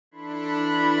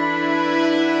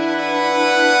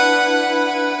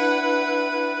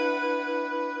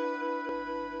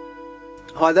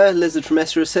Hi there, Lizod from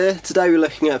Isurus here. Today we're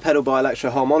looking at a pedal by Electro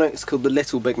Harmonix called the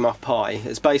Little Big Muff Pi.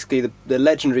 It's basically the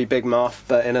legendary Big Muff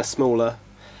but in a smaller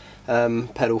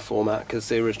pedal format because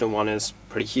the original one is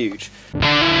pretty huge.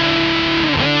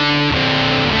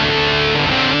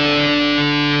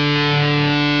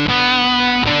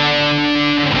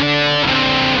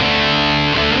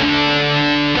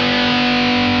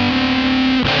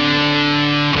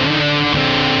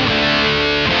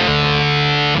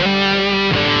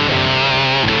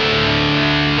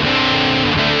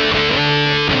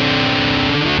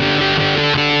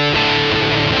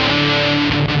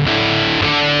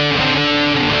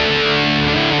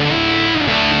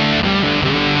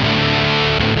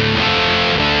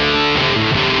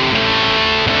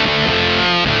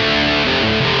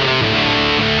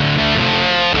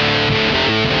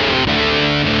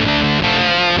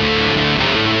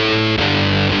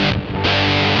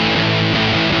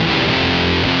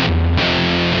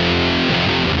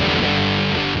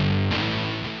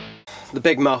 The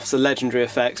Big Muff's a legendary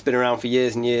effect, it's been around for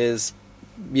years and years,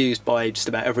 used by just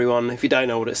about everyone. If you don't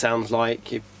know what it sounds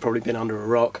like, you've probably been under a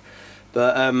rock.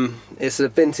 But it's a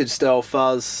vintage style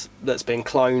fuzz that's been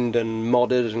cloned and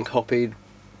modded and copied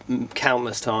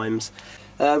countless times.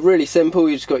 Really simple,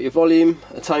 you just got your volume,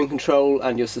 a tone control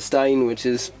and your sustain, which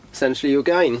is essentially your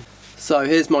gain. So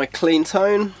here's my clean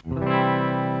tone.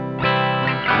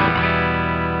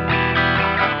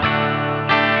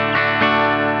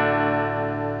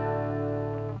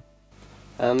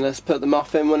 And let's put the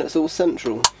muff in when it's all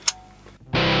central.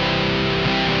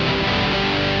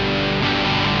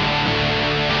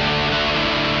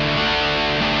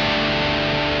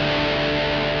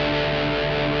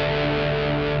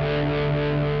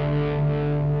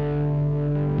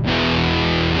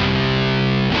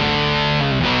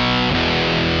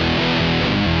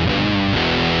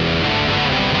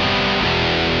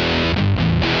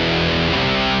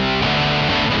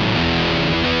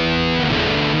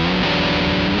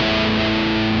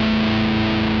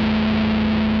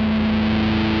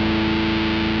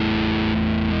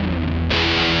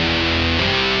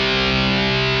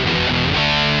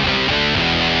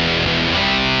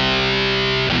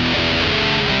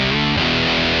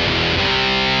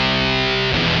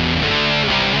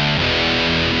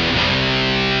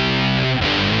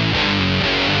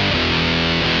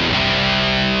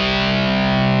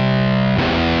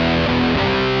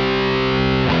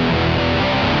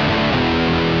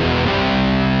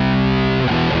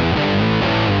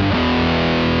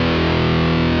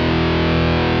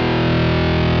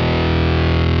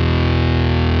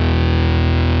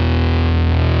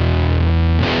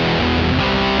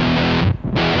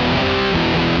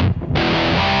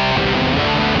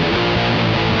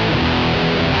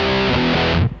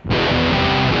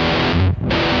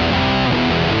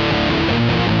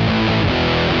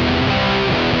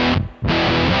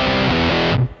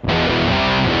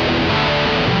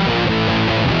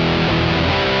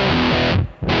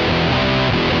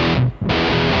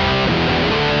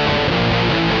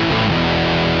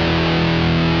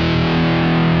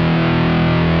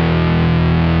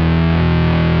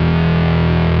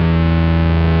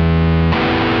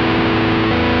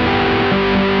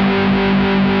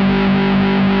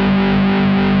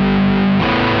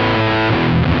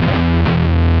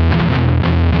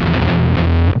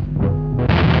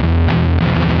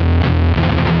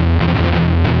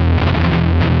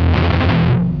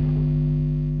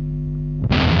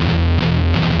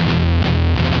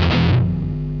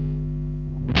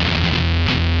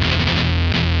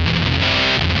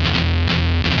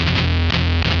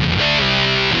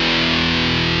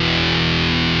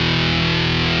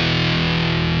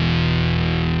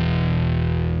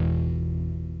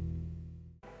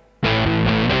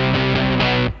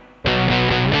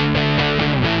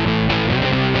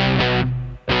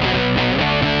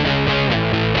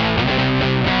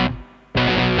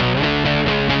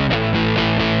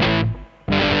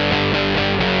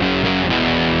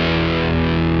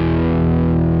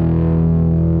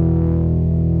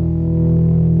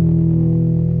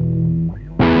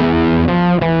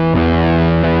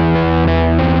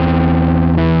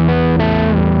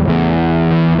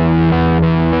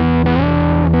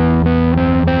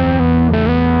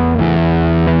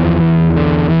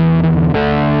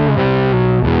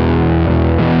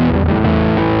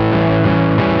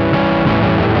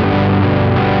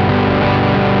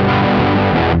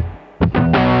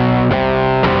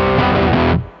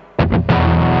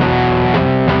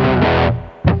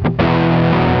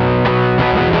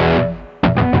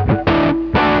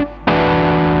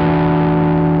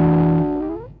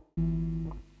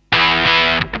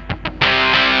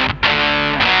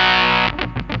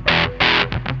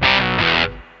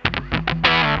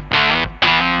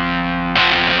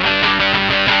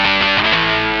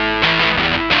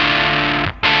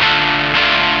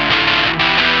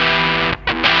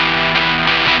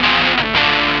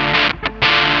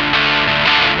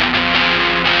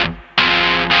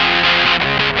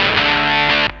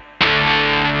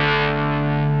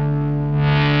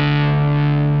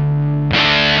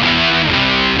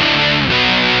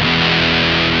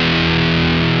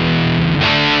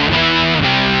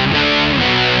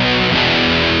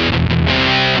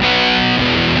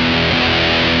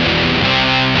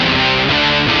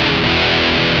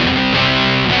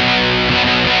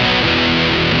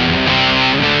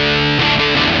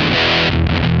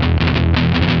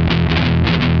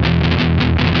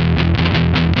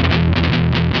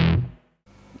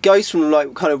 goes from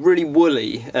like kind of really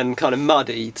woolly and kind of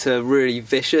muddy to really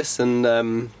vicious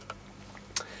and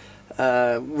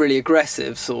really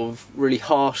aggressive, sort of really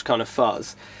harsh kind of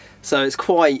fuzz. So it's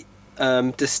quite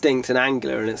distinct and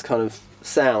angular in its kind of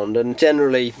sound, and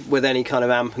generally with any kind of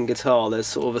amp and guitar there's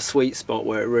sort of a sweet spot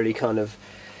where it really kind of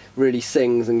really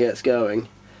sings and gets going.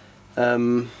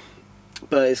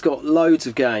 But it's got loads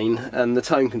of gain, and the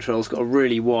tone control's got a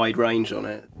really wide range on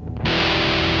it.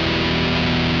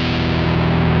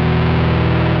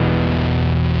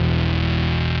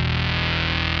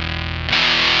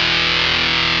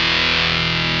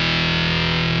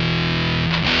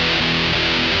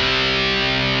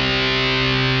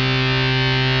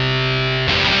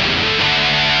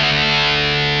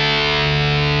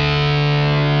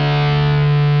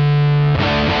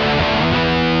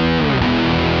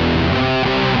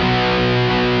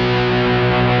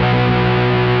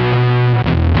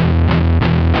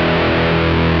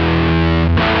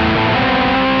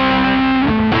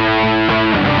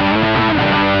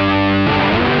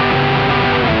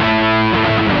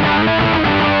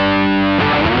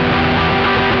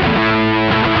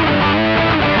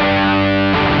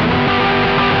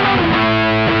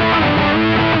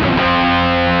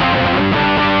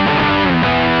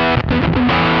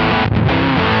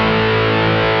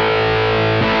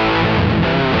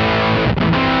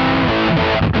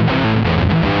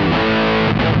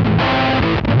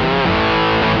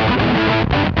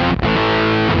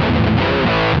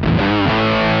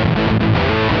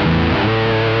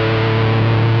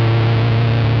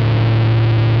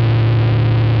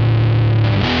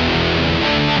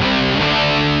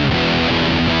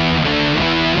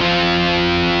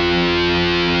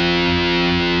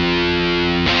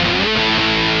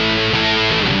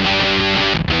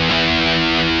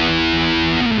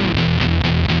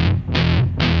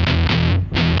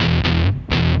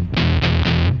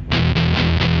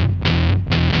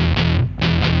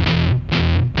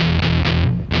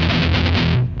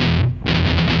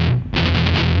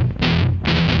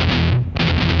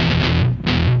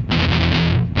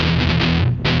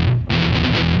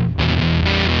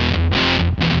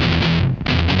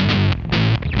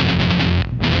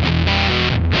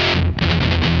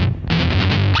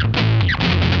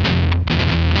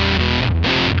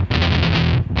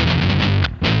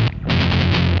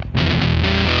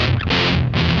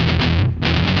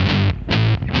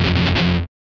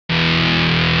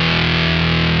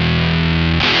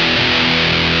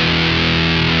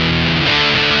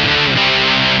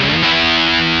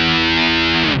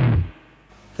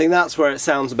 I think that's where it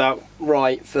sounds about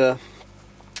right for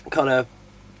kind of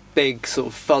big sort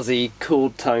of fuzzy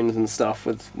chord tones and stuff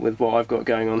with what I've got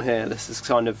going on here. This is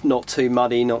kind of not too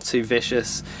muddy, not too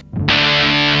vicious.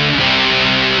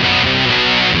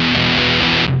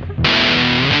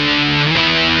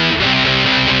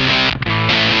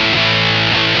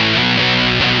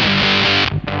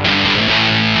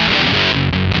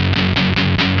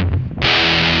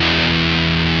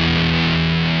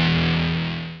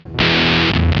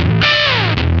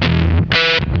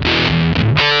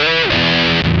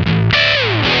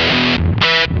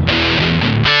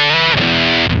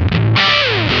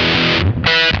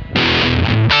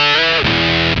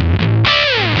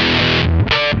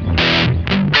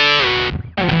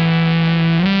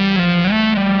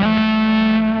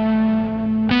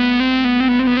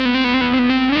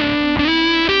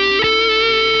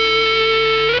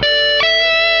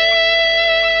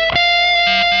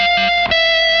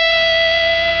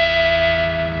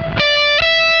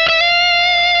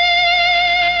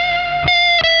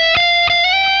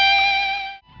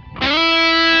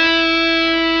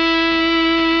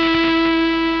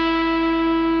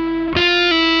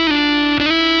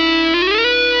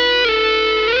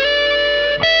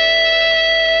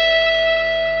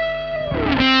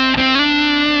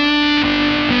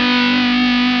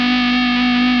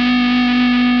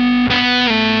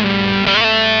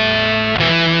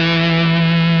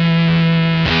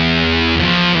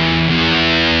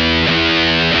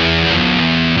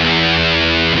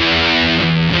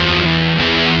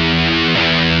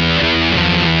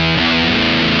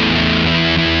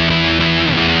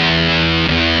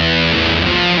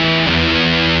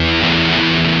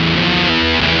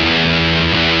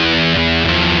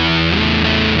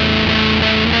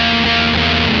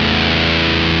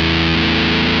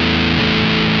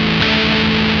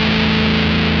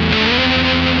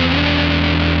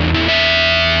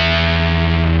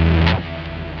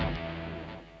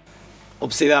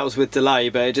 Obviously that was with delay,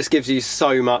 but it just gives you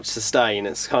so much sustain.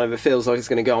 It's kind of, it feels like it's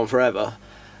going to go on forever.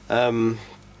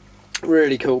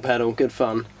 Really cool pedal, good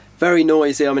fun. Very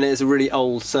noisy. I mean, it is a really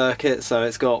old circuit, so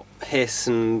it's got hiss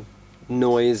and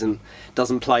noise and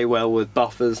doesn't play well with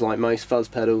buffers like most fuzz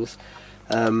pedals.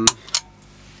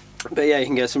 But yeah, you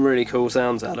can get some really cool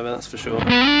sounds out of it, that's for sure.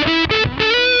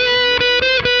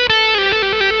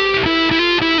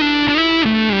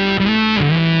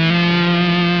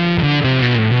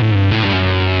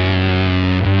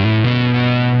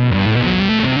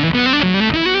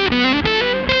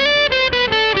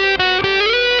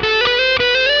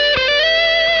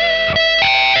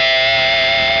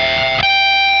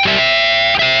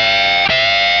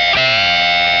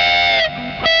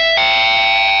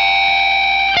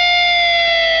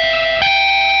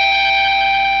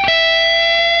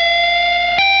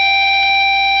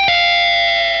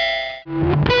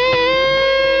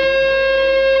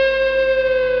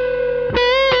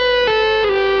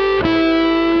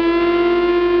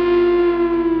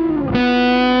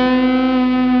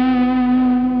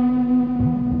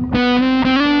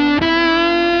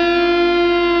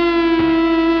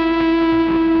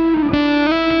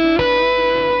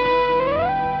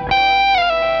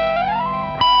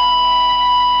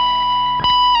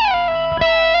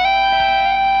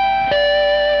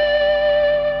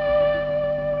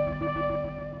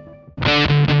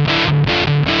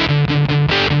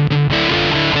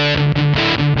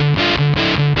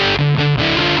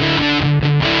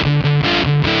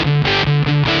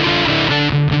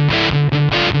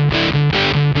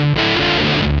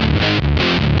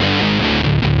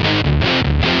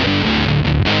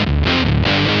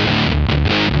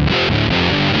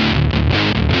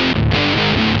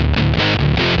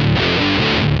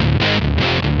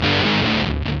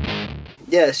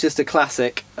 Yeah, it's just a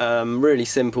classic, really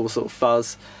simple sort of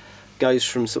fuzz. Goes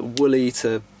from sort of woolly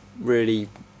to really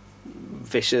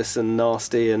vicious and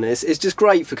nasty, and it's just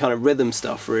great for kind of rhythm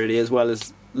stuff really, as well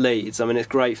as leads. I mean, it's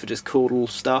great for just chordal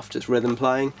stuff, just rhythm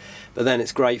playing, but then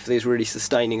it's great for these really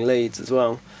sustaining leads as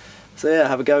well. So yeah,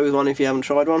 have a go with one if you haven't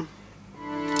tried one.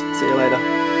 See you later.